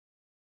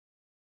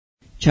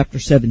chapter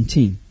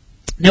 17.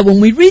 Now, when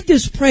we read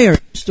this prayer in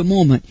just a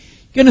moment,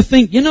 you're going to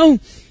think,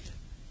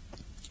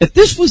 if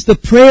this was the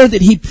prayer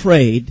that he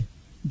prayed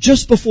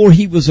just before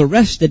he was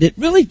arrested, it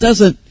really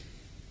doesn't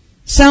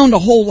sound a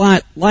whole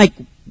lot like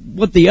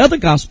what the other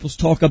Gospels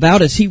talk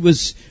about as he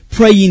was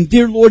praying,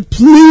 "Dear Lord,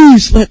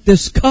 please let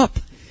this cup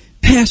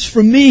pass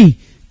from me.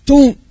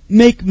 Don't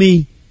make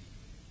me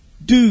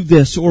do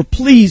this," or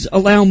 "Please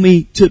allow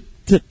me to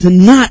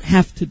not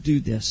have to do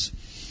this."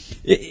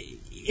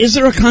 Is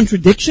there a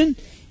contradiction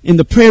in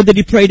the prayer that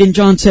he prayed in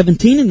John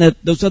 17 and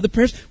those other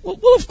prayers? Well,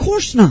 of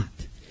course not.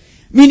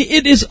 I mean,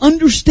 it is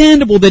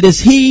understandable that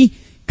as he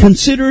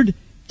considered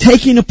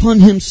taking upon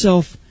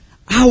himself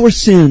our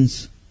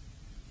sins,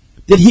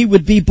 that he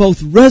would be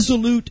both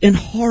resolute and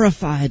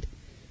horrified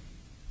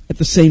at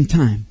the same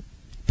time.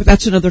 But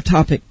that's another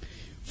topic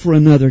for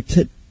another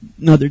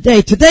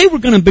day. Today we're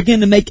going to begin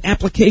to make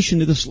application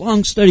to this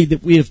long study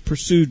that we have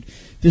pursued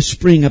this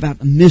spring about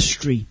the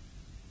mystery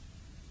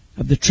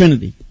of the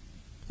Trinity.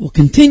 We'll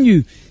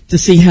continue to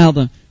see how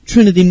the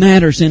Trinity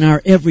matters in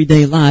our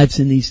everyday lives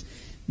in these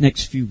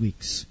next few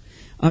weeks.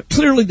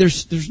 Clearly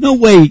there's no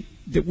way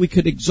that we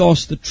could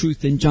exhaust the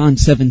truth in John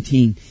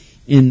 17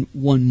 in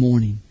one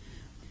morning,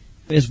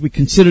 as we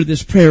consider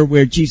this prayer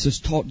where Jesus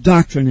taught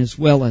doctrine as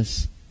well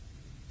as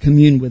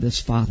commune with His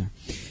Father.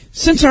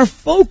 Since our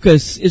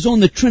focus is on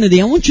the Trinity,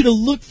 I want you to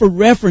look for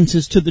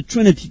references to the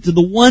Trinity, to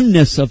the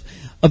oneness of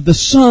the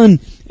Son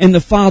and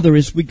the Father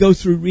as we go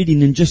through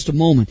reading in just a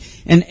moment,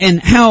 and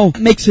how it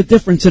makes a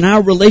difference in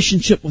our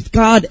relationship with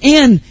God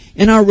and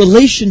in our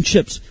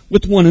relationships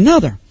with one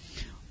another.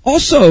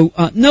 Also,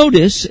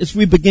 notice as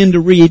we begin to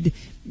read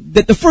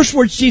that the first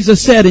words Jesus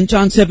said in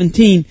John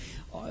 17,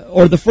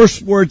 or the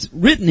first words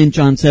written in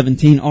John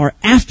 17, are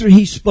after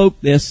He spoke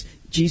this,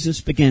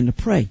 Jesus began to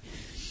pray.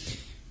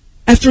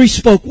 After He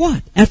spoke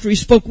what? After He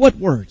spoke what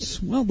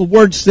words? Well, the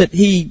words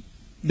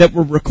that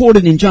were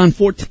recorded in John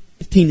 14,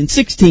 15, and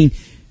 16,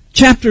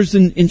 chapters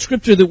in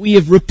Scripture that we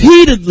have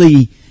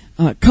repeatedly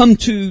come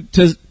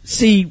to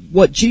see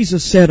what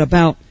Jesus said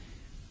about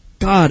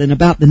God and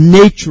about the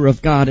nature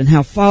of God and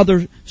how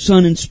Father,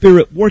 Son, and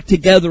Spirit work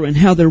together and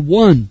how they're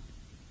one.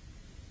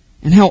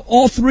 And how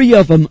all three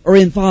of them are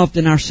involved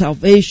in our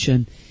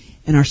salvation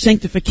and our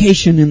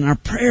sanctification and our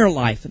prayer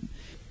life. And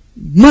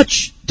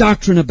much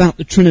doctrine about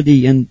the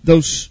Trinity in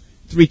those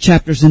 3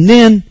 chapters. And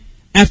then,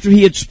 after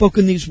He had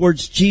spoken these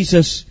words,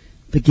 Jesus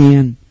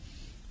began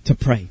to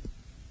pray.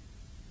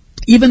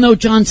 Even though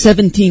John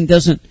 17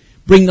 doesn't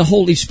bring the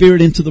Holy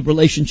Spirit into the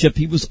relationship,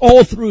 He was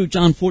all through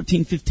John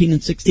 14, 15,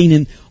 and 16.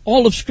 And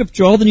all of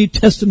Scripture, all the New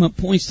Testament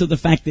points to the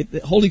fact that the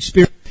Holy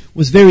Spirit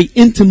was very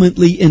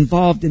intimately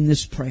involved in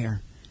this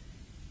prayer.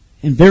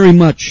 And very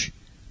much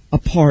a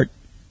part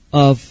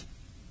of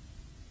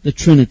the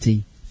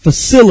Trinity,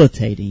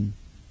 facilitating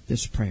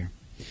this prayer.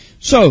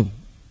 So,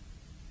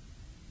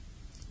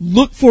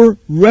 look for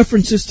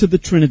references to the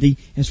Trinity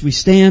as we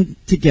stand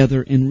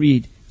together and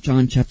read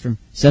John chapter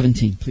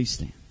 17. Please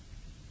stand.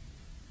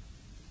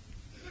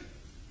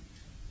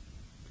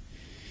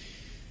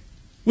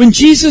 When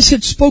Jesus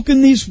had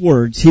spoken these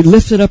words, He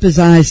lifted up His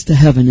eyes to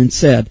heaven and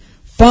said,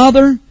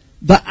 "Father,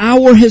 the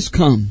hour has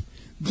come.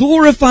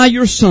 Glorify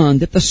your Son,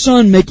 that the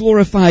Son may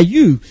glorify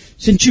you,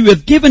 since you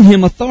have given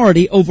Him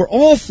authority over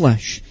all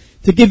flesh,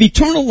 to give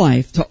eternal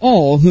life to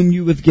all whom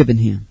you have given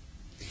Him.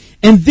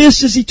 And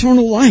this is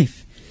eternal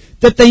life,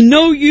 that they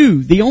know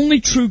you, the only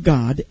true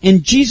God,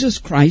 and Jesus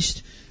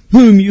Christ,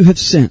 whom you have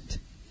sent.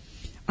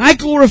 I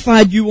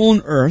glorified you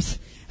on earth,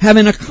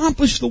 having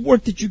accomplished the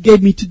work that you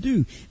gave me to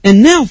do.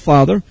 And now,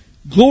 Father,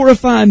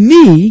 glorify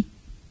me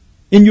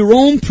in your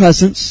own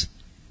presence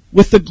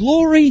with the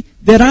glory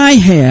that I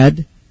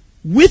had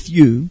with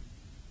you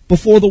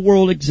before the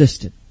world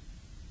existed.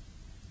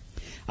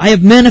 I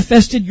have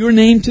manifested your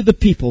name to the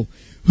people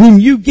whom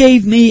you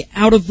gave me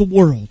out of the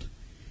world.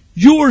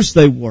 Yours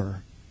they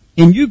were,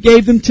 and you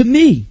gave them to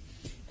me,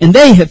 and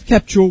they have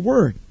kept your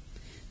word.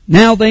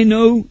 Now they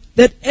know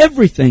that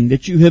everything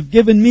that you have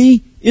given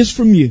me is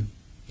from you.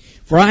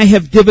 For I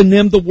have given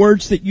them the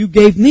words that you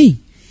gave me,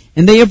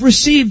 and they have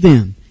received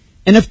them,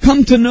 and have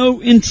come to know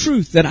in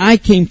truth that I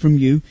came from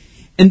you,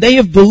 and they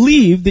have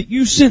believed that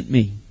you sent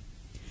me.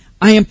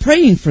 I am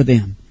praying for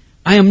them.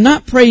 I am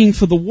not praying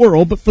for the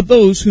world, but for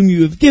those whom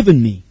you have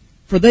given me,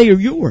 for they are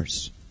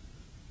yours.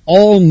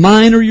 All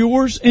mine are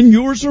yours, and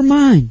yours are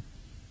mine,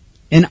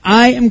 and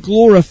I am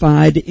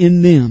glorified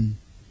in them.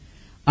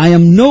 I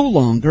am no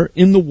longer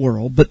in the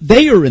world, but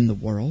they are in the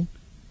world,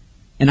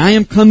 and I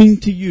am coming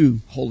to you,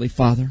 Holy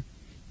Father.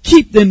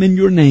 Keep them in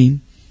your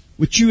name,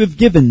 which you have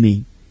given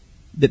me,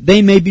 that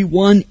they may be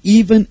one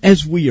even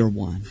as we are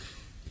one.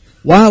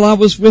 While I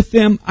was with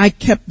them, I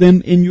kept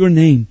them in your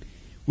name,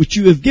 which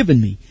you have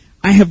given me.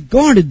 I have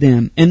guarded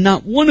them, and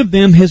not one of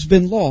them has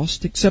been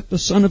lost, except the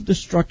son of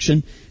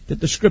destruction, that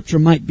the Scripture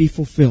might be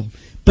fulfilled.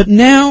 But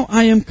now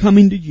I am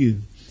coming to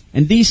you,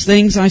 and these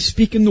things I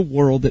speak in the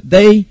world, that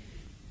they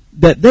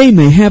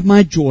may have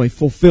my joy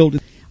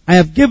fulfilled. I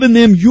have given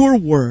them your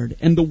word,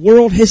 and the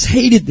world has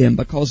hated them,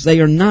 because they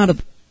are not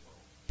of,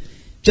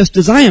 just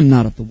as I am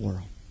not of the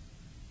world.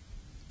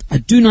 I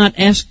do not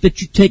ask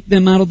that you take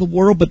them out of the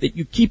world, but that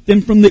you keep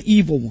them from the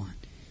evil one.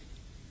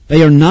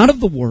 They are not of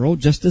the world,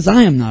 just as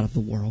I am not of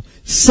the world.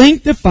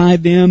 Sanctify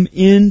them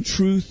in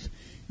truth.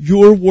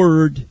 Your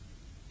word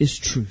is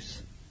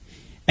truth.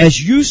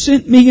 As you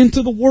sent me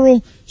into the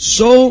world,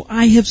 so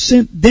I have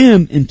sent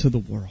them into the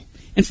world.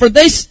 And for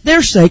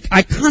their sake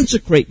I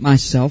consecrate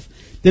myself,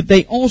 that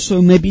they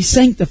also may be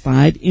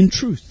sanctified in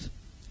truth.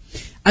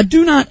 I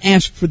do not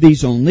ask for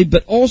these only,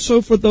 but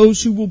also for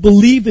those who will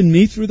believe in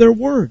me through their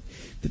word,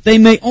 that they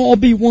may all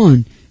be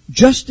one,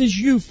 just as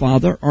you,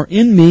 Father, are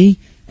in me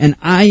and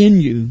I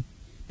in you,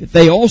 that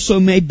they also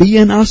may be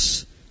in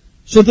us,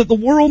 so that the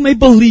world may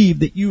believe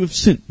that you have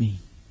sent me.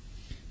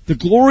 The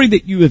glory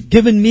that you have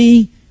given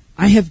me,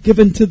 I have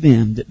given to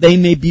them, that they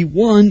may be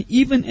one,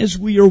 even as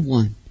we are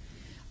one.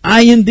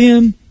 I in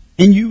them,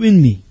 and you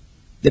in me,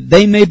 that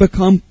they may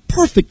become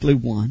perfectly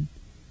one,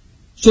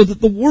 so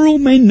that the world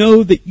may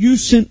know that you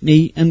sent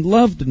me and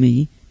loved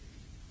me,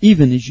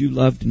 even as you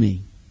loved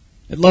me.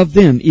 And loved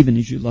them, even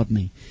as you loved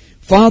me.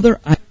 Father,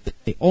 I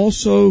pray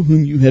also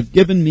whom you have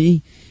given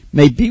me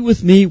may be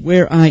with me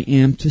where I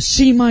am, to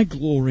see my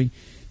glory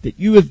that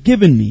you have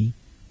given me,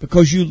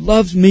 because you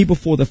loved me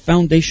before the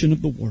foundation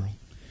of the world.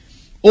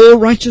 O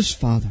righteous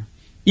Father,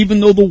 even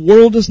though the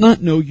world does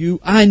not know you,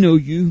 I know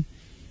you,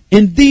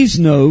 and these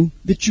know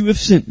that you have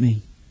sent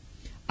me.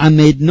 I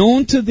made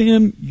known to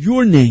them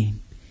your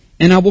name,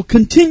 and I will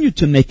continue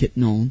to make it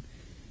known,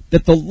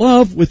 that the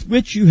love with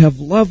which you have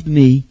loved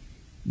me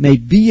may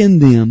be in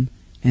them,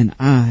 and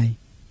I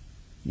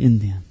in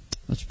them.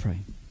 Let's pray.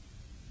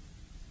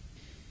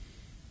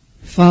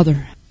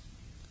 Father,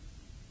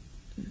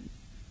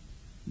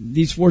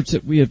 these words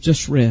that we have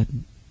just read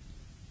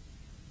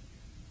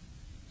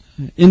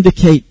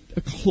indicate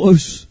a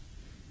close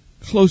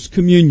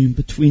communion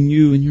between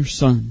you and your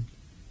Son.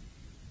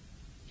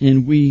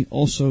 And we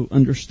also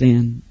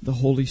understand the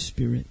Holy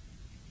Spirit.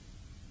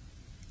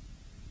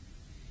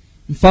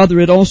 And Father,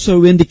 it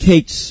also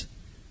indicates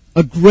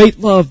a great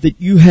love that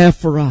you have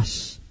for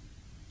us,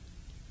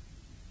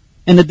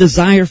 and a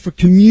desire for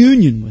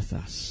communion with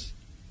us.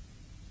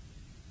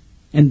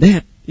 And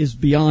that is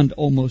beyond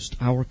almost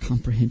our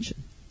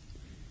comprehension.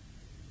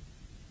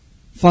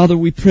 Father,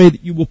 we pray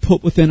that you will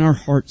put within our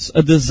hearts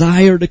a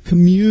desire to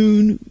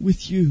commune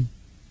with you,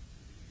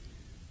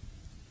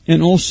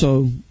 and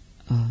also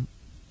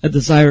a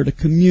desire to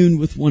commune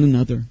with one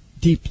another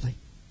deeply.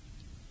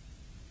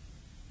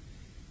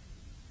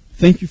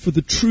 Thank you for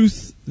the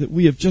truth that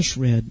we have just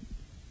read.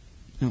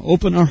 Now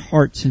open our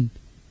hearts and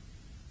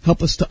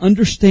help us to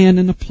understand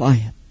and apply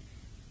it.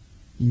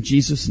 In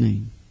Jesus'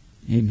 name,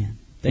 amen.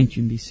 Thank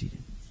you, and be seated.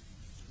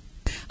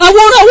 I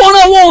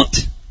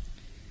want.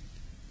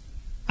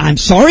 I'm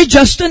sorry,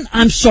 Justin.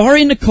 I'm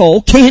sorry,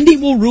 Nicole. Candy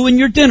will ruin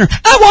your dinner.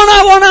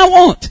 I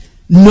want.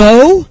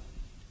 No.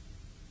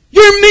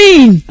 You're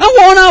mean.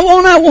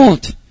 I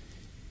want.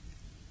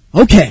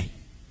 Okay.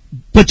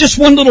 But just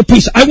one little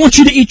piece. I want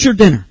you to eat your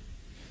dinner.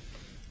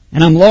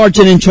 And I'm large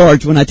and in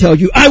charge when I tell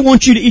you, I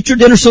want you to eat your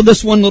dinner, so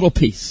this one little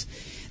piece.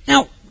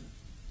 Now,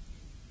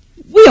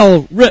 we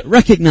all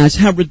recognize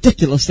how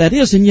ridiculous that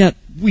is, and yet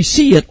we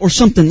see it, or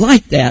something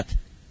like that,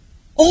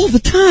 all the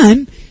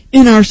time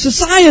in our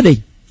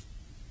society.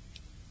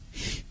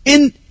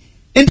 And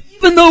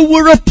even though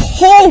we're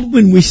appalled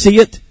when we see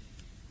it,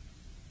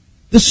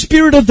 the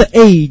spirit of the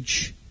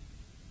age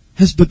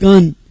has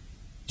begun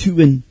to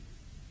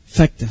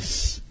infect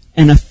us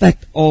and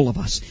affect all of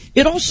us.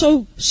 It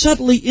also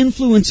subtly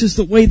influences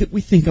the way that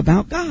we think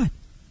about God.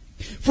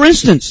 For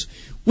instance,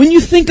 when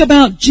you think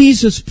about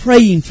Jesus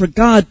praying for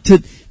God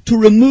to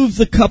remove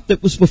the cup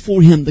that was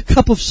before him, the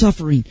cup of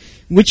suffering,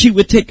 in which he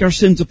would take our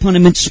sins upon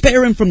him and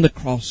spare him from the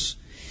cross,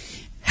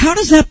 how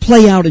does that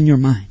play out in your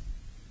mind?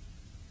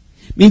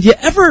 I mean, do you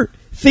ever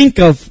think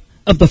of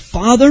the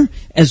Father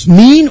as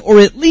mean, or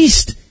at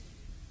least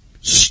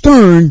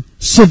stern,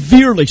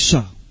 severely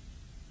so?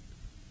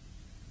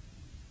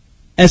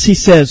 As he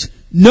says,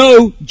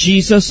 no,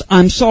 Jesus,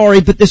 I'm sorry,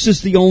 but this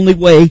is the only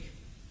way.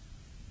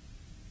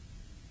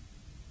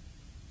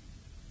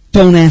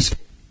 Don't ask.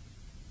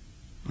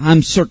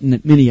 I'm certain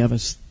that many of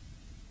us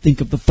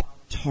think of the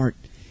Father's heart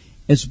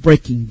as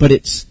breaking, but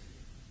it's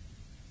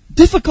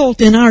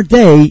difficult in our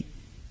day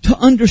to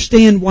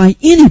understand why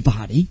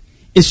anybody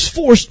is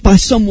forced by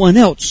someone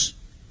else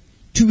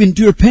to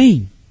endure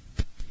pain,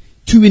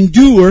 to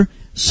endure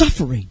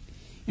suffering.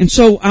 And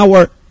so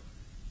our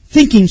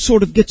thinking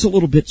sort of gets a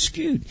little bit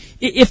skewed.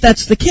 If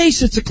that's the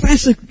case, it's a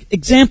classic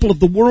example of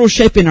the world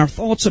shaping our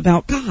thoughts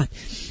about God.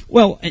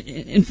 Well,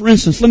 and for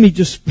instance, let me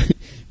just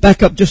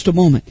back up just a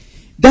moment.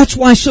 That's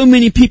why so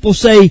many people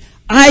say,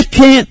 I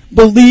can't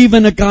believe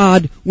in a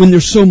God when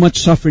there's so much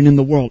suffering in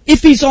the world.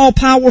 If he's all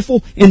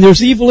powerful and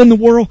there's evil in the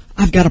world,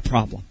 I've got a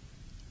problem.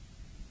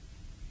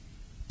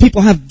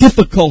 People have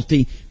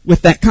difficulty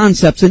with that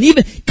concept, and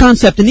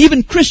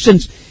even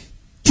Christians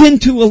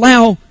tend to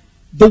allow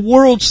the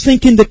world's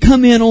thinking to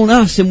come in on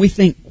us, and we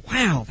think,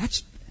 wow,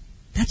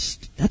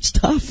 that's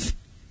tough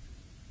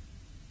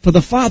for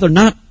the Father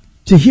not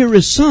to hear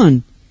his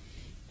Son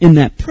in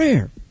that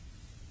prayer.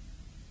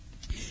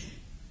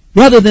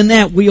 Rather than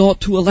that, we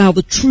ought to allow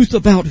the truth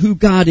about who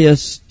God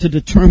is to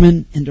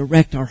determine and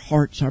direct our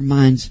hearts, our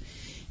minds,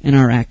 and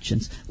our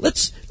actions.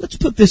 Let's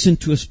put this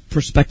into a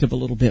perspective a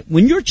little bit.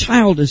 When your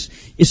child is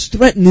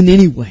threatened in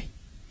any way,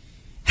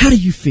 how do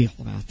you feel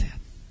about that?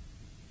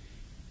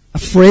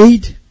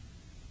 Afraid?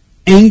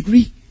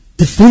 Angry?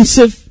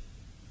 Defensive?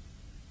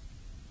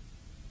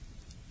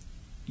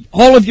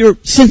 All of your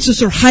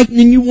senses are heightened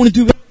and you want to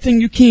do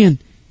everything you can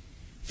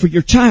for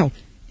your child.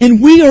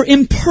 And we are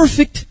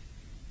imperfect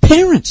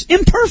parents.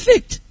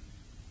 Imperfect.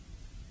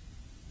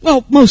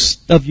 Well,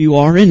 most of you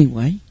are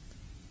anyway.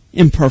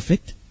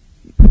 Imperfect.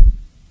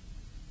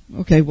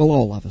 Okay, well,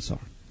 all of us are.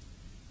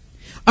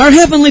 Our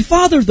Heavenly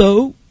Father,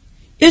 though,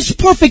 is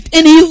perfect,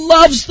 and He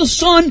loves the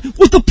Son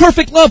with a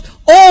perfect love.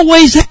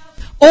 Always has,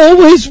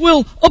 always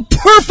will. A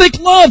perfect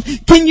love.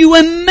 Can you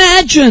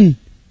imagine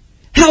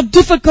how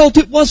difficult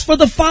it was for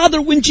the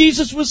Father when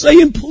Jesus was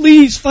saying,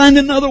 please find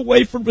another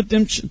way for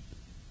redemption.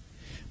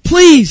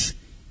 Please,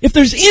 if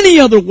there's any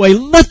other way,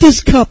 let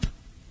this cup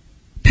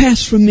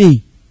pass from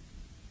me.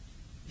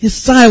 His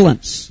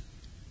silence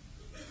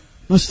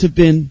must have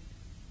been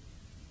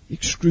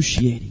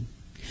excruciating.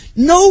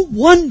 No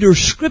wonder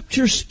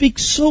Scripture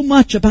speaks so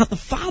much about the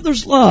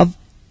Father's love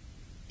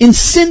in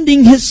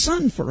sending His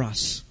Son for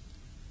us.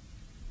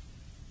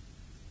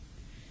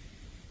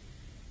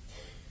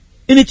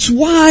 And it's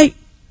why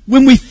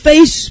when we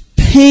face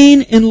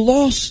pain and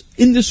loss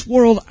in this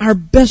world, our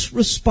best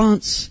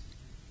response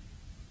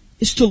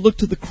is to look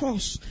to the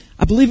cross.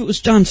 I believe it was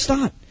John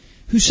Stott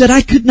who said,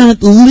 I could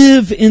not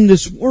live in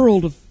this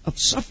world of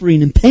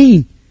suffering and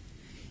pain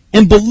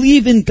and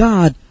believe in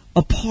God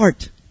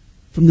apart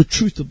from the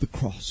truth of the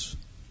cross.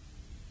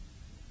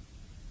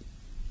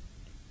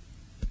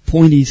 The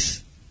point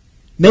he's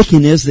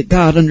making is that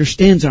God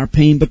understands our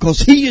pain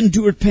because He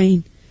endured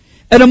pain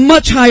at a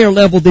much higher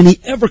level than He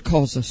ever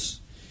calls us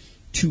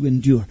to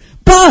endure.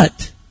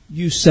 But,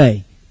 you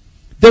say,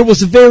 there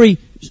was a very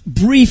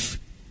brief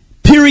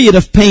period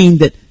of pain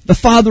that the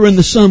Father and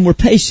the Son were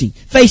facing.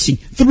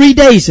 3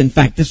 days, in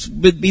fact. This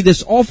would be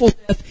this awful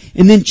death,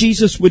 and then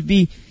Jesus would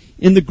be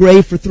in the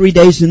grave for 3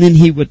 days, and then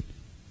He would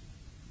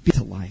be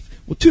to life.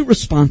 Well, two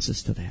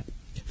responses to that.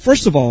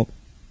 First of all,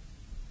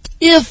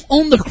 if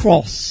on the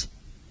cross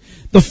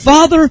the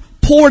Father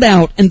poured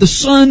out and the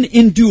Son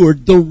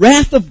endured the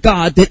wrath of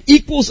God that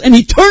equals an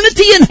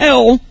eternity in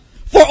hell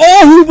for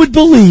all who would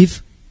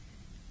believe,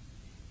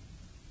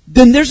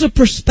 then there's a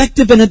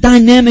perspective and a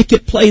dynamic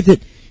at play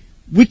that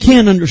we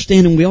can't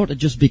understand, and we ought to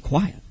just be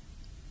quiet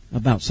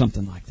about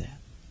something like that.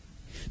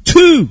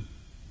 2,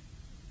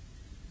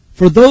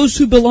 for those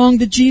who belong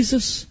to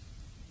Jesus,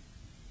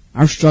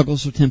 our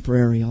struggles are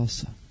temporary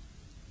also.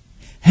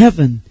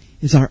 Heaven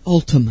is our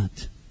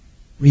ultimate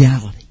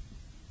reality.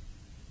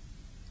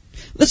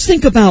 Let's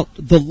think about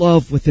the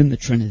love within the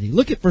Trinity.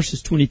 Look at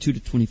verses 22 to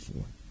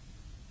 24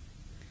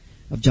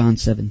 of John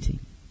 17.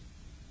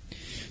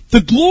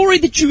 The glory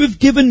that you have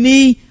given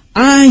me,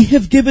 I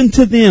have given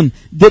to them,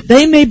 that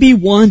they may be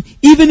one,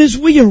 even as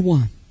we are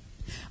one.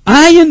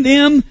 I in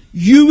them,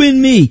 you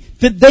in me,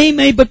 that they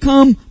may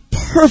become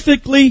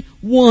perfectly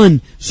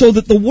one, so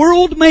that the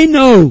world may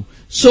know,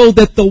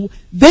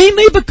 they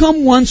may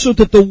become one, so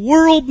that the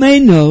world may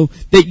know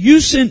that you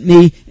sent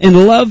me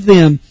and loved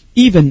them,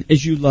 even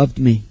as you loved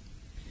me.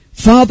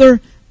 Father,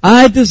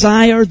 I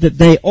desire that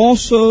they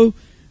also,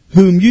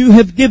 whom you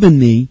have given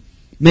me,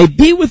 may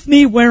be with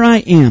me where I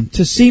am,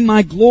 to see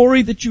my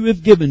glory that you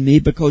have given me,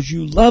 because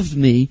you loved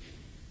me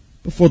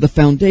before the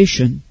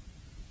foundation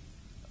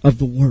of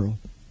the world.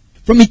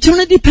 From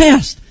eternity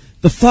past,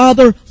 the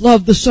Father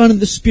loved the Son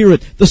and the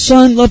Spirit. The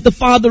Son loved the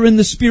Father and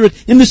the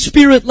Spirit. And the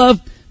Spirit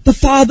loved the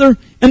Father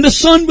and the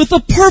Son with a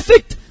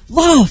perfect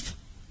love.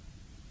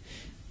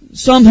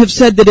 Some have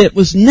said that it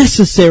was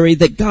necessary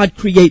that God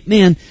create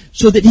man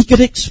so that He could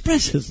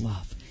express His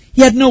love.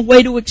 He had no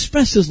way to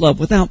express His love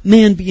without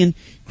man being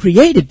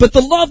created. But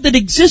the love that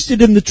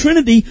existed in the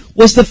Trinity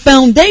was the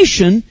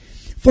foundation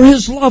for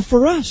His love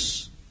for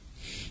us.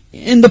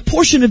 In the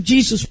portion of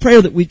Jesus'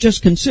 prayer that we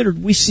just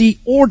considered, we see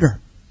order.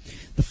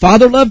 The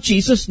Father loved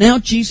Jesus. Now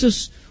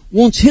Jesus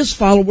wants His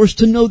followers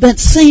to know that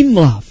same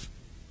love.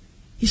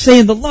 He's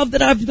saying, the love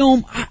that I've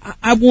known,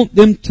 I want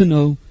them to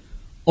know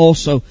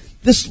also.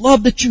 This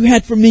love that you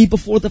had for me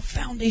before the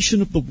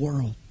foundation of the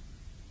world.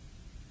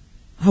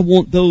 I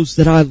want those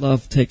that I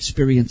love to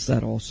experience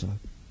that also.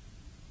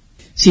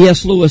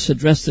 C.S. Lewis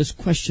addressed this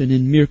question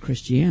in Mere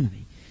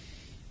Christianity.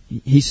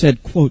 He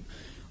said, quote,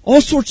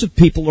 all sorts of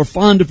people are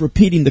fond of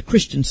repeating the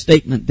Christian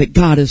statement that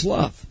God is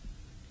love.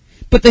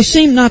 But they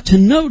seem not to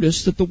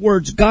notice that the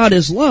words God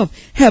is love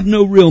have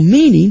no real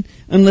meaning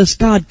unless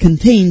God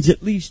contains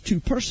at least two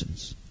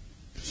persons.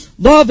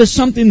 Love is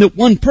something that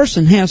one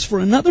person has for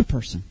another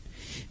person.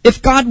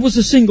 If God was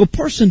a single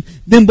person,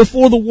 then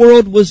before the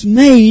world was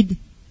made,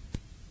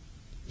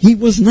 He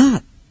was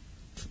not.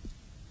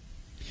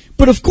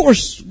 But of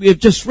course, we have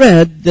just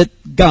read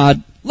that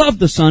God loved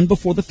the Son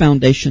before the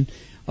foundation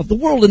of the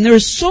world. And there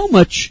is so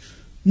much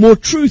more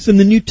truth in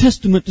the New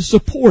Testament to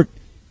support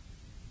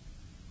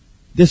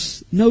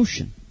this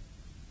notion.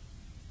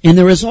 And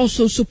there is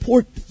also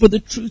support for the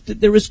truth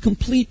that there is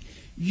complete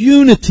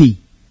unity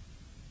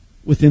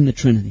within the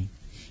Trinity.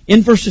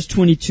 In verses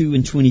 22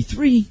 and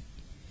 23,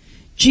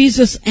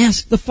 Jesus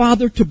asked the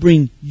Father to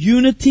bring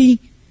unity,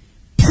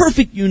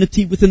 perfect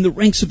unity within the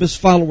ranks of His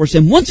followers.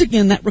 And once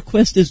again, that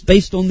request is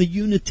based on the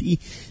unity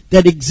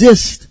that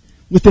exists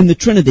within the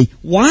Trinity.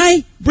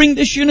 Why bring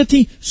this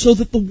unity? So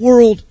that the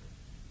world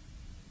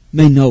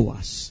may know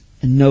us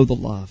and know the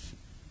love.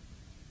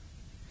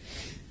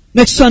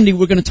 Next Sunday,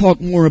 we're going to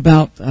talk more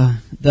about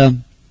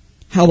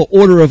how the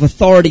order of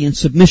authority and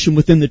submission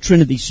within the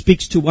Trinity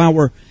speaks to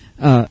our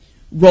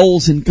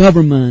roles in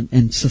government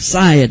and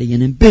society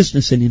and in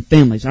business and in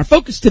families. Our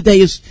focus today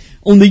is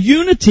on the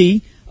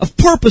unity of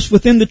purpose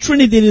within the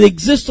Trinity that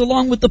exists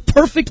along with the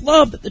perfect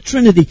love that the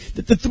Trinity,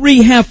 that the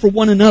three have for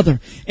one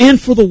another and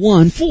for the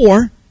one,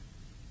 for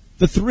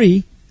the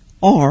three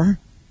are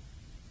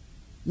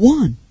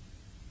one.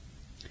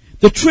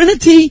 The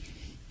Trinity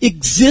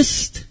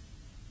exists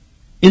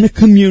in a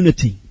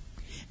community.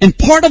 And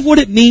part of what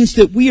it means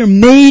that we are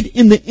made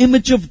in the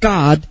image of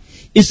God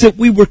is that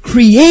we were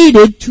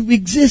created to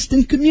exist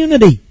in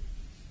community.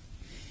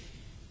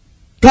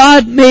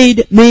 God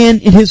made man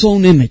in His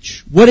own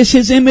image. What is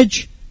His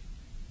image?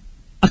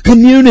 A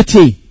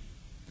community.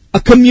 A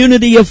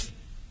community of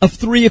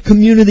three, a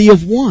community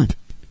of one.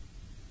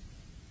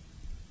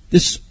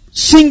 This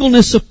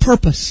singleness of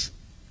purpose.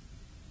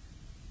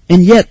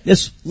 And yet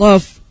this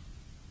love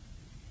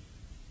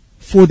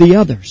for the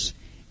others.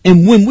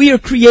 And when we are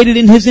created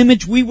in His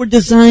image, we were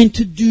designed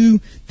to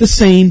do the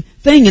same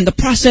thing. In the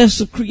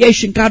process of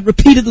creation, God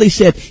repeatedly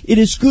said, "It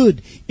is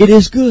good, it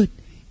is good,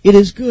 it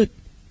is good."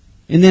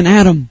 And then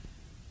Adam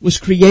was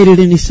created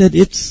and he said,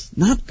 "It's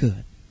not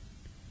good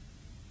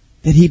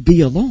that he be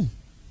alone.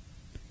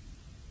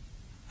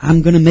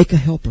 I'm going to make a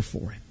helper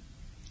for him."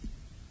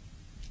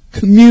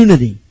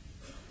 Community,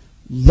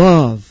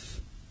 love,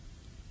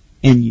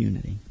 and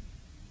unity.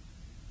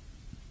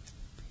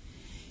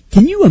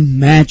 Can you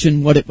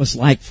imagine what it was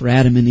like for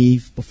Adam and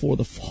Eve before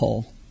the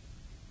fall?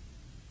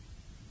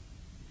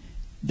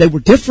 They were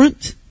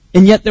different,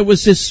 and yet there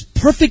was this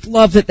perfect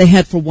love that they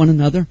had for one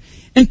another,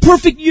 and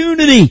perfect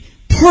unity,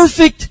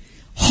 perfect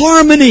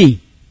harmony,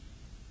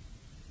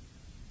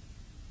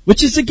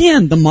 which is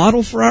again the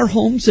model for our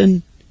homes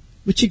and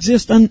which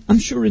exists, I'm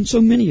sure, in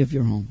so many of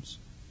your homes.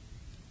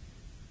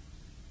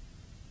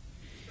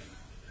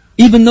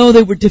 Even though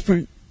they were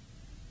different,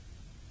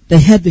 they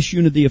had this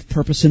unity of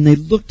purpose, and they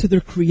looked to their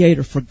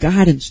Creator for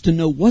guidance to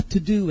know what to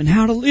do and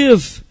how to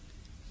live.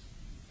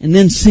 And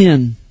then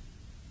sin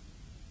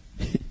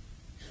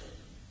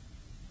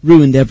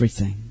ruined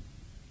everything.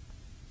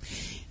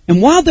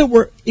 And while there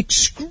were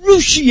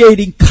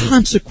excruciating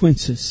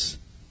consequences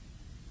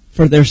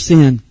for their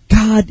sin,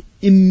 God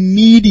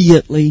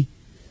immediately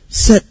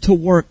set to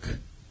work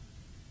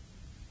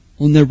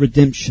on their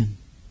redemption.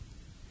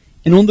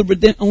 And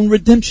on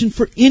redemption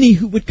for any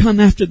who would come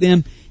after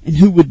them and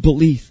who would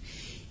believe.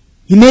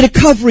 He made a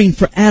covering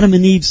for Adam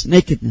and Eve's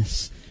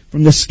nakedness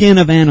from the skin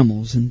of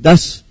animals, and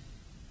thus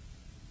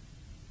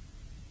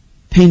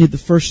painted the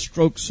first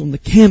strokes on the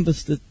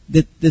canvas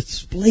that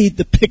displayed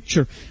the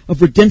picture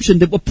of redemption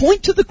that will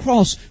point to the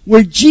cross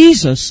where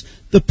Jesus,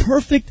 the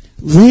perfect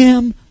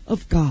Lamb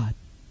of God,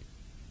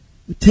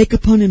 would take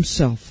upon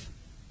Himself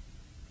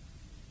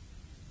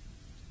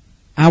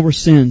our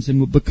sins and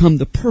would become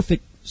the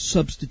perfect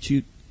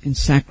substitute and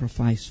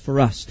sacrifice for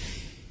us.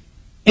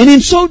 And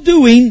in so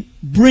doing,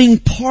 bring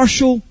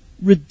partial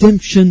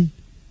redemption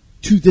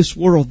to this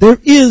world. There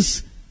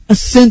is a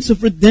sense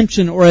of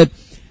redemption or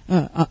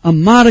a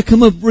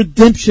modicum of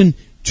redemption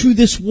to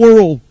this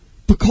world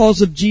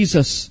because of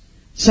Jesus'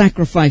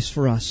 sacrifice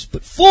for us.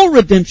 But full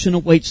redemption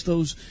awaits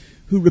those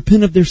who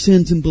repent of their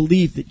sins and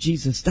believe that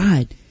Jesus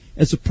died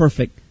as a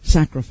perfect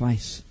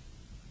sacrifice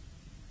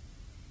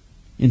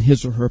in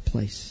his or her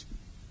place.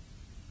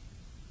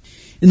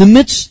 In the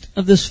midst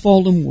of this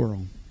fallen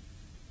world,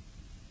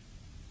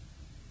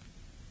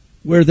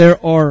 where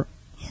there are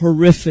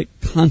horrific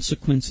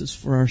consequences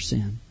for our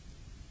sin,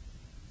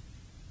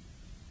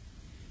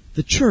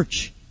 the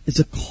church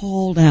is a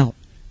called out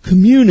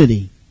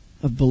community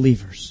of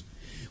believers.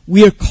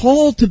 We are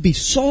called to be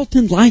salt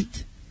and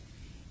light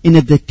in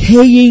a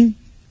decaying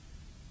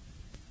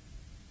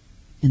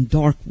and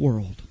dark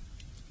world,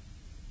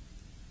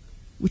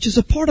 which is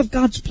a part of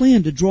God's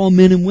plan to draw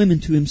men and women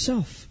to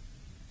Himself.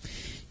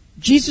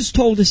 Jesus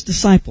told His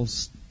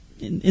disciples,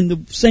 in the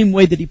same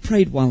way that He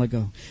prayed a while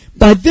ago,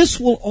 "By this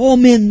will all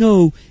men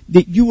know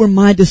that you are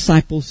my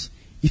disciples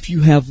if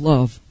you have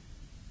love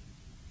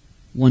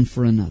one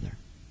for another."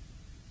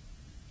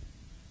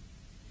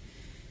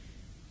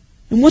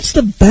 And what's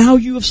the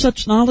value of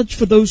such knowledge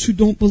for those who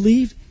don't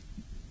believe?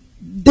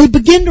 They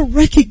begin to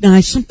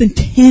recognize something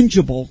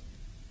tangible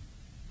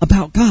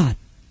about God,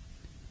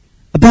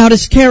 about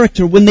His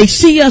character. When they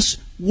see us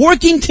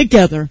working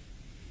together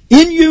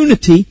in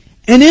unity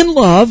and in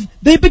love,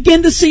 they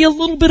begin to see a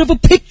little bit of a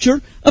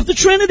picture of the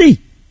Trinity.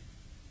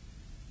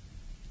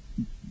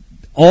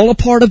 All a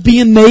part of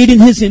being made in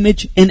His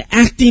image and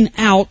acting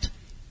out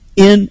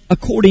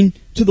according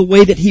to the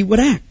way that He would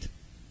act.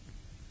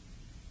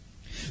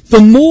 The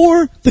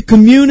more the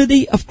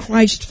community of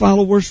Christ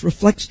followers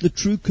reflects the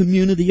true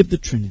community of the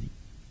Trinity,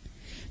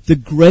 the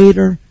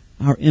greater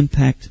our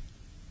impact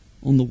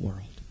on the world.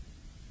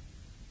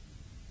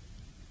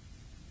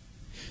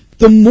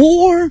 The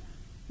more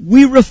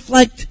we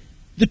reflect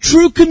the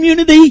true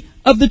community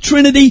of the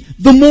Trinity,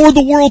 the more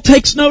the world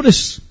takes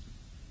notice.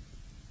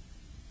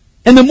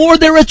 And the more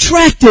they're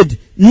attracted,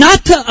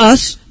 not to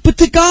us, but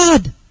to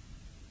God.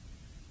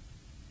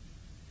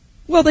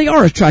 Well, they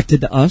are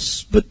attracted to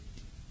us, but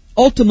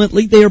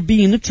ultimately they are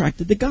being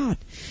attracted to God.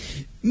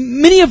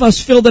 Many of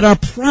us feel that our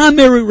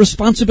primary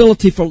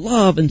responsibility for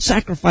love and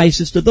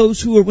sacrifice is to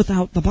those who are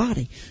without the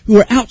body, who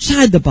are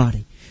outside the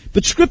body.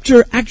 But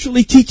Scripture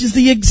actually teaches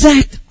the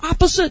exact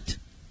opposite.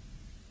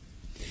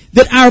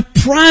 That our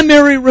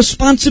primary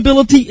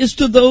responsibility is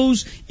to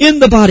those in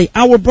the body,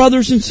 our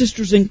brothers and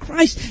sisters in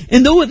Christ.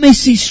 And though it may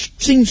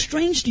seem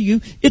strange to you,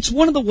 it's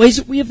one of the ways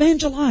that we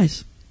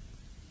evangelize.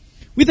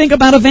 We think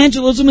about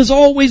evangelism as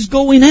always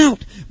going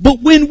out. But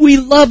when we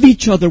love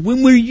each other,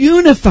 when we're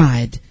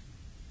unified,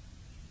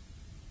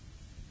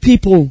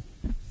 people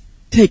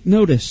take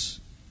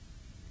notice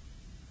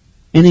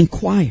and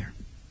inquire.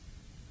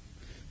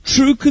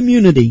 True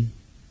community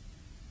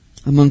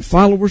among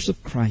followers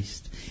of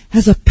Christ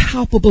has a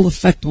palpable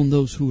effect on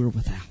those who are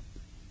without.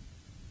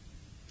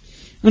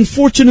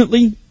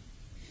 Unfortunately,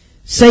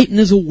 Satan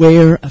is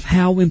aware of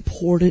how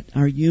important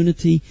our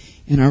unity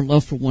and our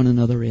love for one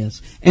another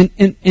is.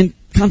 And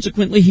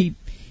consequently,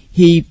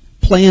 he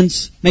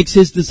plans, makes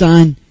his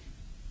design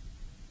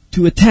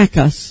to attack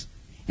us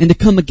and to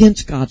come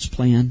against God's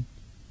plan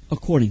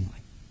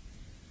accordingly.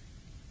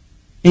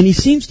 And he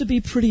seems to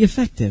be pretty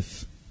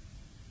effective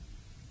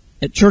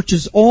at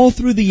churches all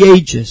through the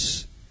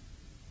ages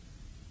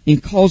in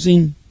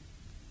causing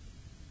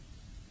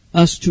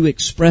us to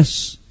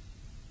express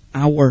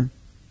our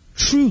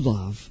true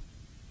love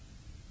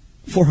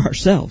for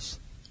ourselves.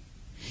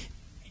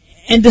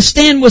 And to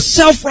stand with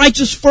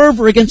self-righteous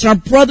fervor against our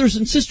brothers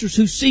and sisters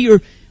who see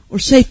or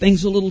say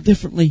things a little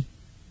differently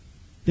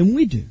than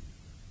we do.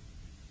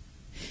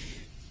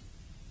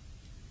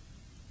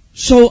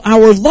 So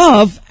our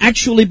love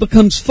actually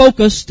becomes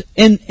focused,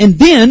 and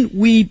then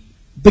we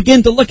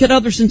begin to look at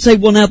others and say,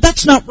 well, now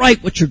that's not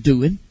right what you're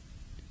doing.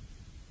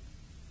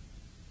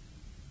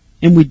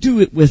 And we do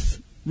it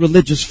with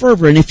religious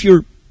fervor. And if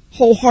you're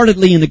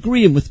wholeheartedly in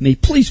agreeing with me,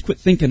 please quit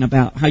thinking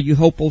about how you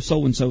hope old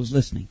so-and-so is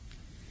listening.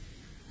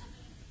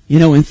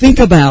 And think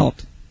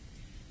about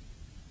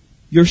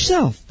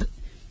yourself.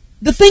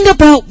 The thing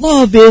about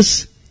love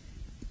is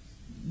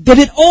that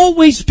it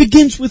always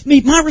begins with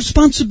me. My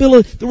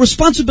responsibility, the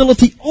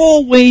responsibility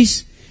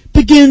always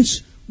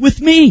begins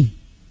with me.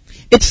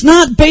 It's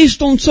not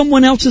based on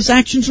someone else's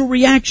actions or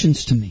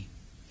reactions to me.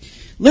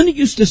 Linda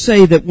used to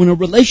say that when a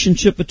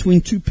relationship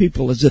between two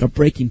people is at a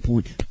breaking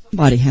point,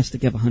 somebody has to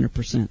give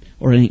 100%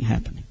 or it ain't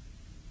happening.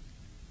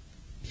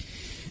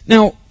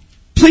 Now,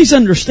 please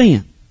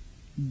understand,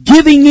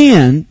 giving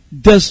in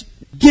does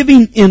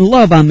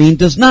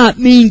not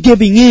mean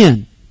giving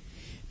in.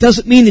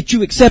 Doesn't mean that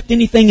you accept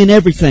anything and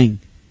everything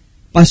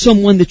by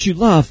someone that you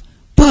love,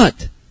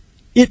 but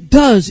it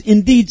does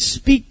indeed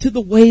speak to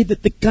the way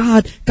that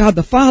God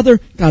the Father,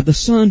 God the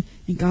Son,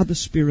 and God the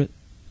Spirit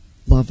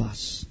love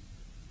us.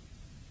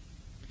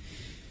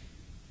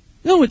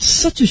 It's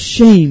such a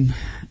shame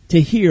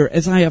to hear,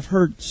 as I have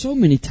heard so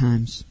many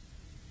times.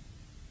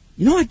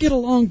 I get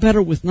along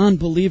better with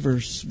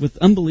unbelievers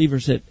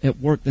at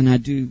work than I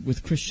do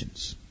with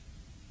Christians.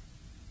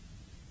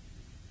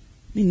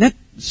 That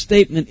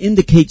statement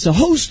indicates a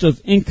host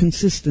of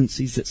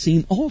inconsistencies that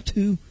seem all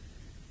too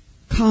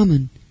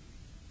common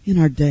in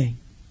our day.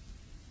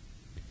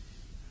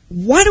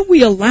 Why do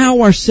we allow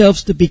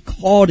ourselves to be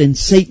caught in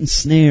Satan's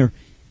snare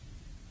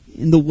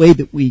in the way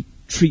that we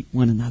treat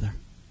one another?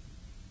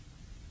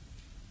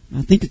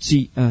 I think it's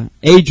the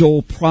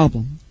age-old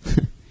problem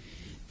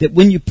that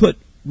when you put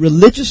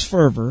religious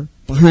fervor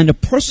behind a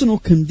personal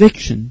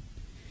conviction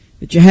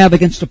that you have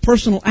against a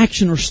personal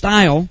action or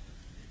style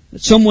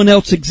that someone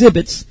else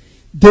exhibits,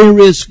 there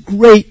is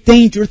great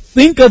danger.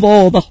 Think of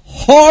all the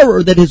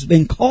horror that has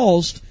been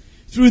caused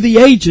through the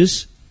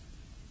ages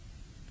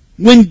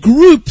when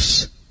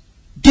groups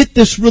get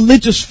this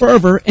religious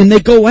fervor and they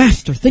go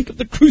after. Think of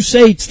the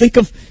Crusades. Think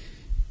of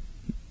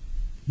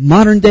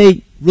modern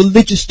day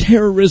religious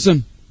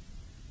terrorism.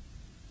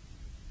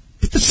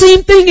 But the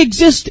same thing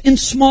exists in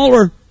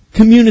smaller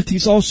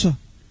communities also.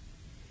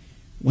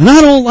 When I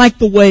don't like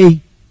the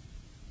way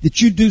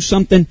that you do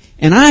something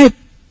and I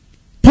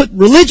put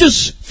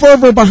religious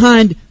fervor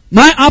behind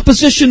my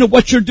opposition to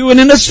what you're doing,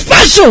 and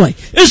especially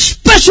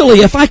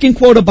if I can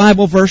quote a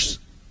Bible verse,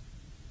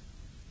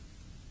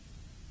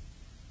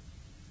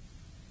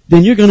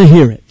 then you're going to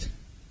hear it.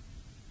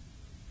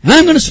 And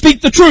I'm going to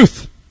speak the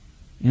truth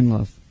in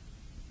love.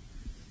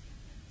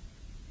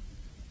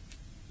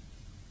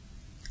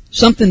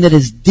 Something that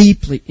has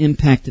deeply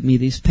impacted me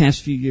these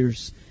past few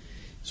years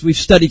as we've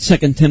studied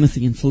 2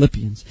 Timothy and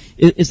Philippians,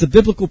 is the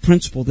biblical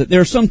principle that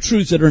there are some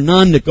truths that are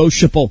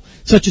non-negotiable,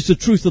 such as the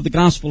truth of the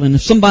gospel. And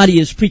if somebody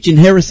is preaching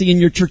heresy in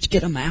your church,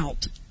 get them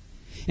out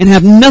and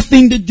have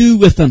nothing to do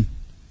with them.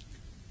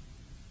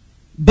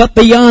 But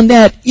beyond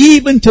that,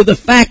 even to the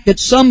fact that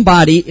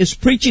somebody is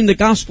preaching the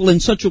gospel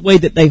in such a way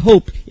that they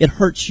hope it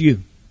hurts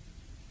you,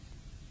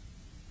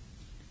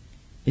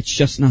 it's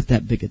just not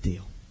that big a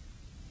deal.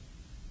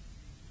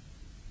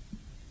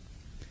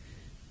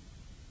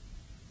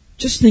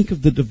 Just think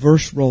of the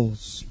diverse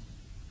roles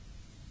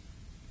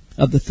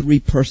of the three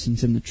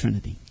persons in the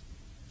Trinity.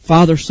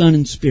 Father, Son,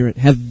 and Spirit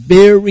have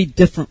very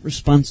different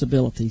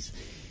responsibilities,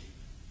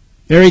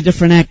 very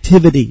different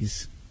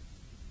activities,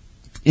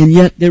 and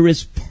yet there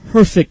is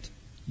perfect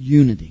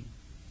unity.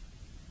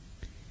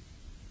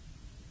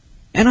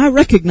 And I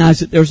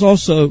recognize that there's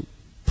also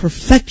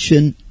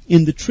perfection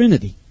in the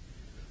Trinity.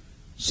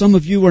 Some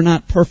of you are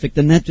not perfect,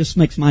 and that just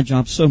makes my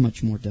job so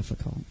much more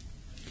difficult.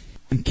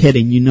 I'm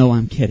kidding. You know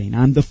I'm kidding.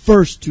 I'm the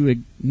first to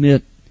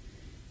admit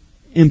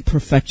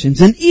imperfections.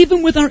 And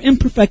even with our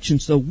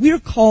imperfections, though, we're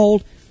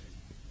called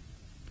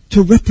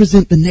to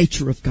represent the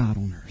nature of God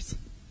on earth.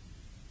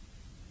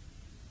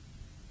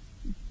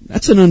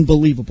 That's an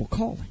unbelievable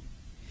calling.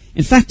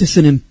 In fact, it's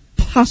an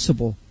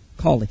impossible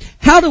calling.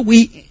 How do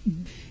we,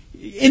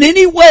 in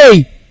any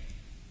way,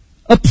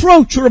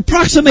 approach or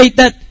approximate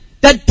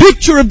that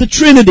picture of the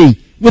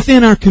Trinity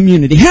within our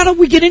community? How do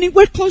we get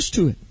anywhere close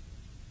to it?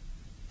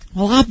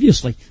 Well,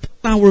 obviously, the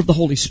power of the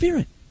Holy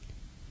Spirit.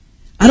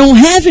 I don't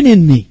have it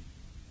in me.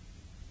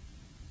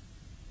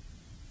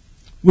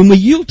 When we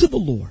yield to the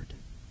Lord,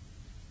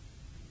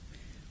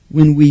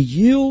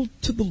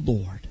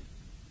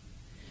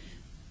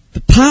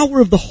 the power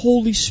of the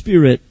Holy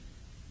Spirit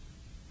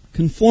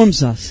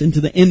conforms us into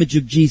the image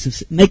of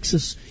Jesus.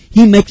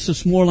 He makes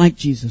us more like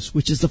Jesus,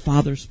 which is the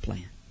Father's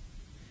plan.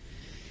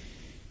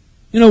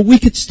 You know, we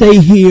could stay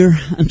here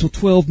until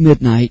 12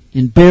 midnight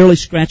and barely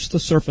scratch the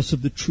surface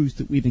of the truth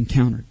that we've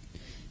encountered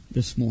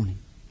this morning.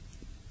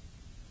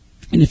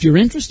 And if you're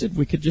interested,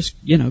 we could just,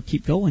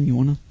 keep going. You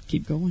want to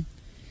keep going?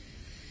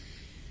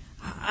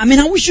 I mean,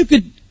 I wish you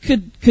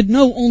could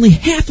know only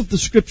half of the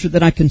Scripture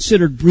that I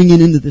considered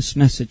bringing into this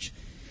message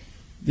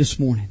this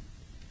morning.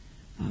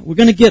 We're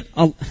going to get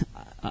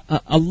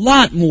a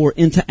lot more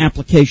into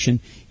application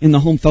in the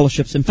home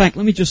fellowships. In fact,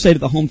 let me just say to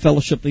the home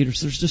fellowship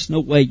leaders, there's just no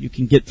way you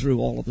can get through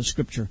all of the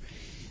Scripture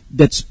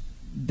that's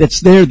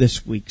there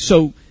this week.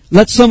 So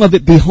let some of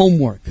it be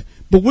homework.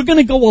 But we're going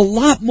to go a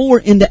lot more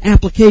into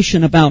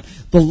application about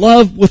the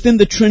love within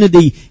the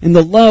Trinity and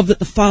the love that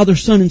the Father,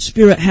 Son, and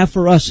Spirit have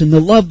for us and the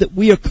love that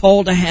we are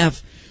called to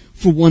have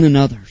for one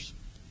another.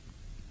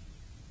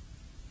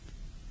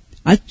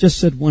 I just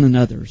said one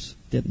another's,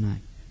 didn't I?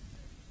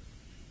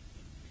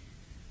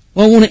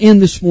 Well, I want to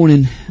end this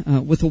morning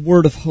with a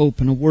word of hope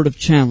and a word of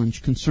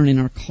challenge concerning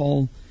our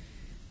call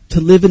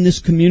to live in this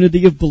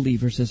community of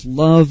believers as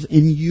love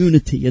and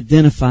unity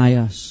identify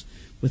us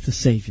with the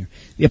Savior.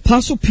 The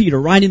Apostle Peter,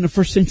 writing to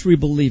first century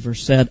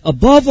believers, said,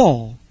 above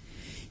all,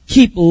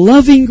 keep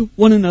loving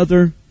one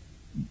another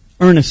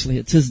earnestly.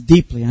 It says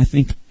deeply, I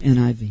think,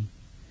 NIV.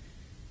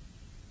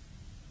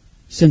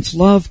 Since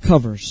love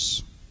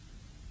covers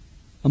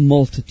a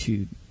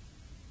multitude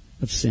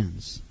of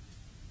sins.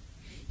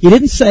 He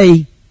didn't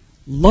say,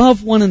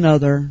 love one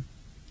another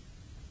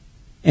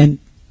and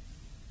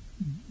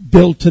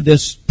build to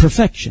this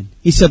perfection.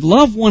 He said,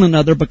 love one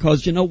another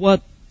because you know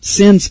what?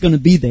 Sin's going to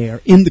be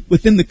there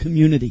within the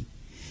community.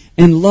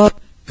 And love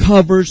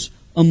covers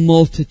a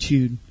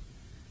multitude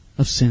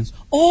of sins.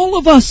 All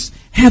of us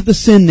have the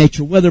sin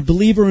nature, whether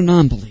believer or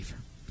non-believer.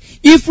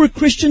 If we're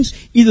Christians,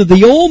 either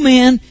the old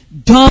man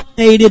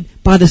dominated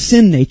by the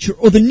sin nature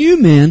or the new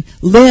man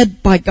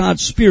led by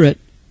God's Spirit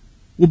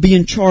will be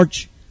in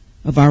charge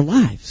of our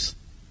lives.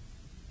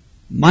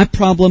 My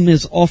problem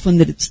is often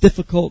that it's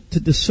difficult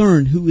to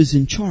discern who is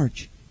in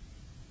charge.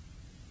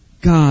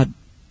 God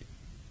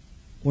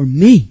or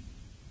me.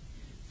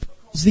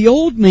 Because the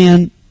old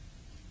man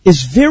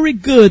is very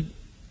good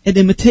at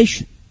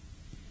imitation.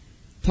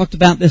 Talked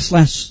about this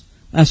last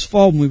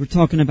fall when we were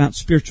talking about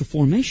spiritual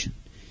formation.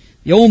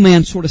 The old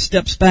man sort of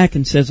steps back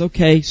and says,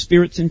 okay,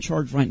 Spirit's in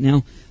charge right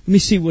now. Let me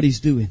see what he's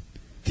doing.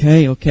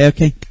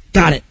 Okay.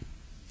 Got it.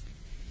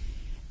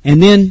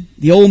 And then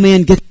the old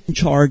man gets in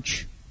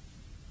charge,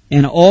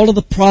 and all of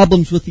the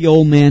problems with the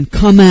old man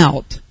come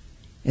out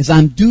as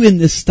I'm doing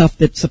this stuff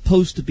that's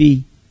supposed to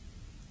be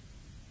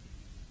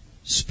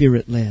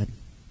Spirit-led.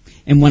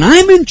 And when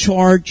I'm in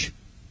charge,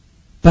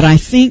 but I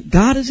think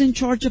God is in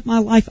charge of my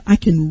life, I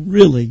can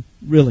really,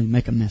 really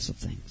make a mess of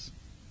things.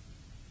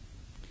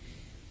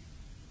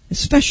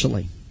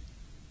 Especially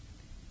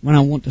when I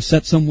want to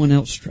set someone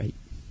else straight.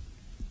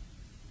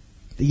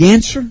 The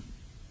answer?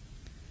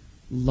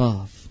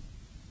 Love.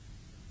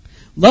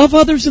 Love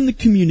others in the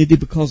community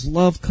because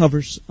love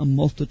covers a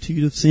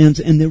multitude of sins,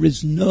 and there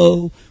is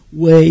no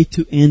way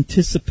to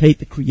anticipate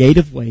the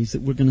creative ways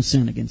that we're going to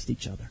sin against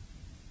each other.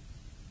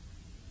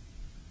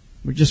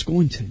 We're just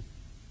going to.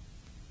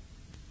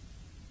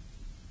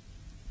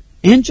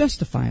 And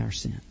justify our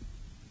sin.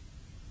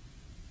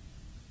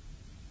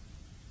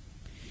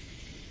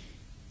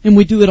 And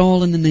we do it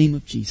all in the name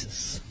of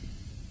Jesus.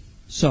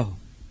 So,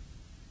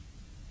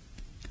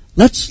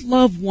 let's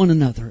love one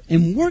another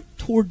and work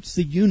towards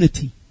the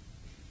unity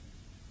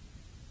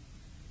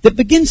that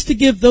begins to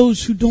give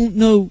those who don't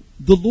know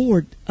the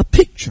Lord a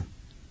picture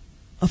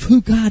of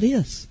who God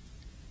is.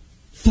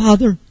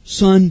 Father,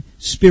 Son,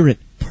 Spirit.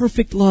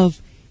 Perfect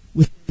love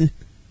with the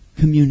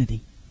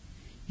community.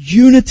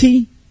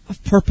 Unity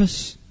of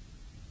purpose,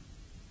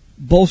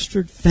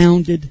 bolstered,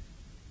 founded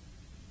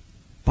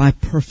by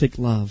perfect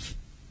love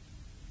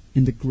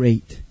in the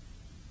great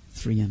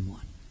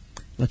 3-in-1.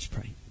 Let's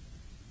pray.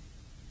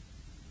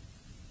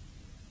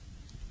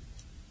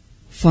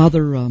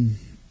 Father,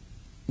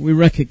 we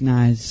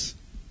recognize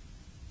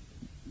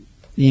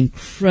the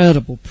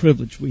incredible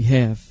privilege we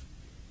have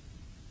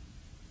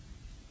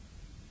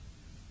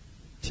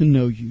to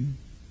know you.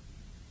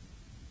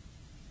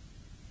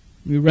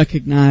 We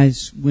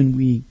recognize when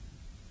we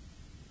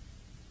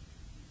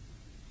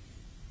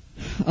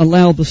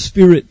allow the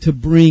Spirit to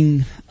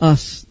bring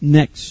us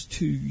next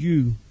to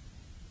you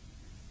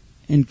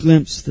and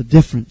glimpse the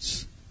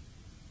difference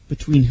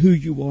between who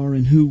you are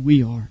and who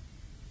we are,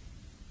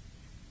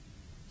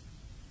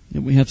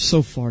 that we have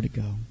so far to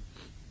go.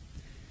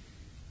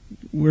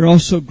 We're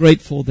also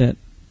grateful that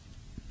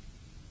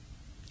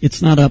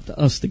it's not up to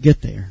us to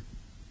get there.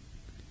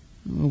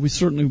 Well,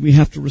 we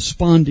have to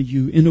respond to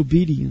you in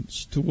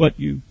obedience to what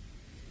you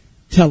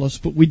tell us,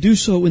 but we do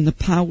so in the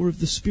power of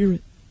the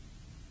Spirit.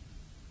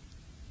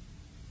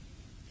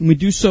 And we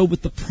do so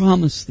with the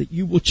promise that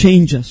you will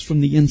change us from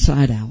the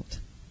inside out.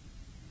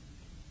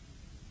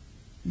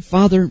 And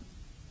Father,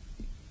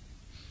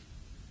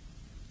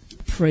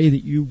 I pray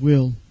that you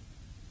will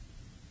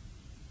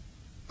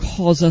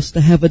cause us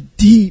to have a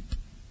deep,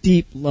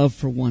 deep love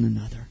for one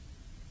another.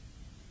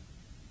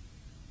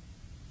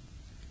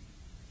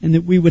 And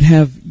that we would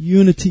have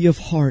unity of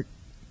heart,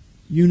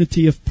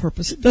 unity of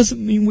purpose. It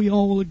doesn't mean we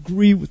all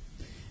agree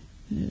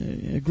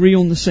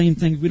on the same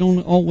things. We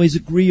don't always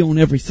agree on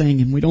everything,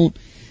 and we don't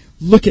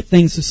look at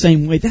things the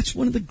same way. That's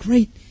one of the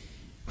great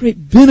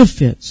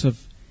benefits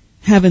of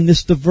having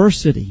this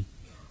diversity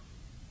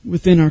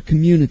within our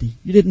community.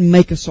 You didn't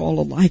make us all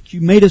alike.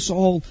 You made us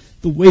all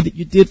the way that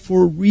you did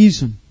for a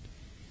reason.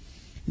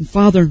 And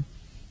Father,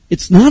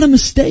 it's not a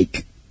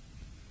mistake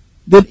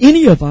that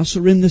any of us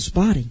are in this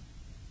body.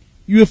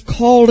 You have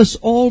called us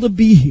all to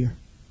be here.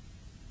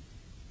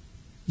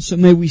 And so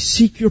may we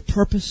seek your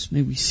purpose.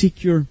 May we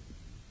seek your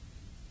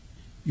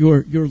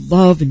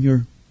love and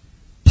your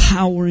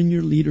power and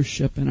your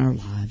leadership in our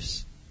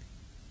lives.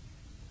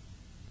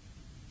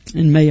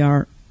 And may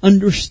our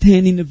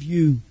understanding of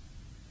you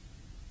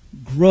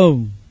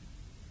grow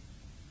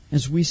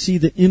as we see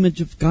the image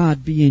of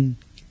God being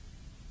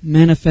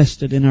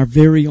manifested in our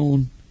very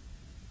own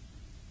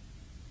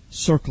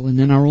circle and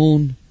in our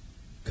own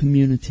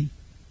community.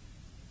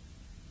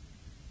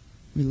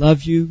 We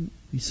love you.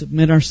 We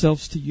submit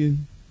ourselves to you.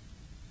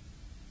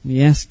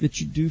 We ask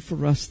that you do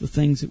for us the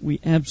things that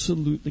we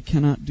absolutely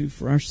cannot do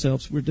for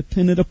ourselves. We're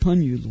dependent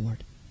upon you,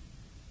 Lord.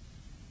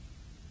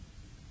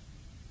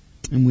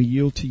 And we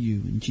yield to you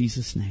in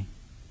Jesus' name.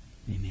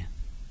 Amen.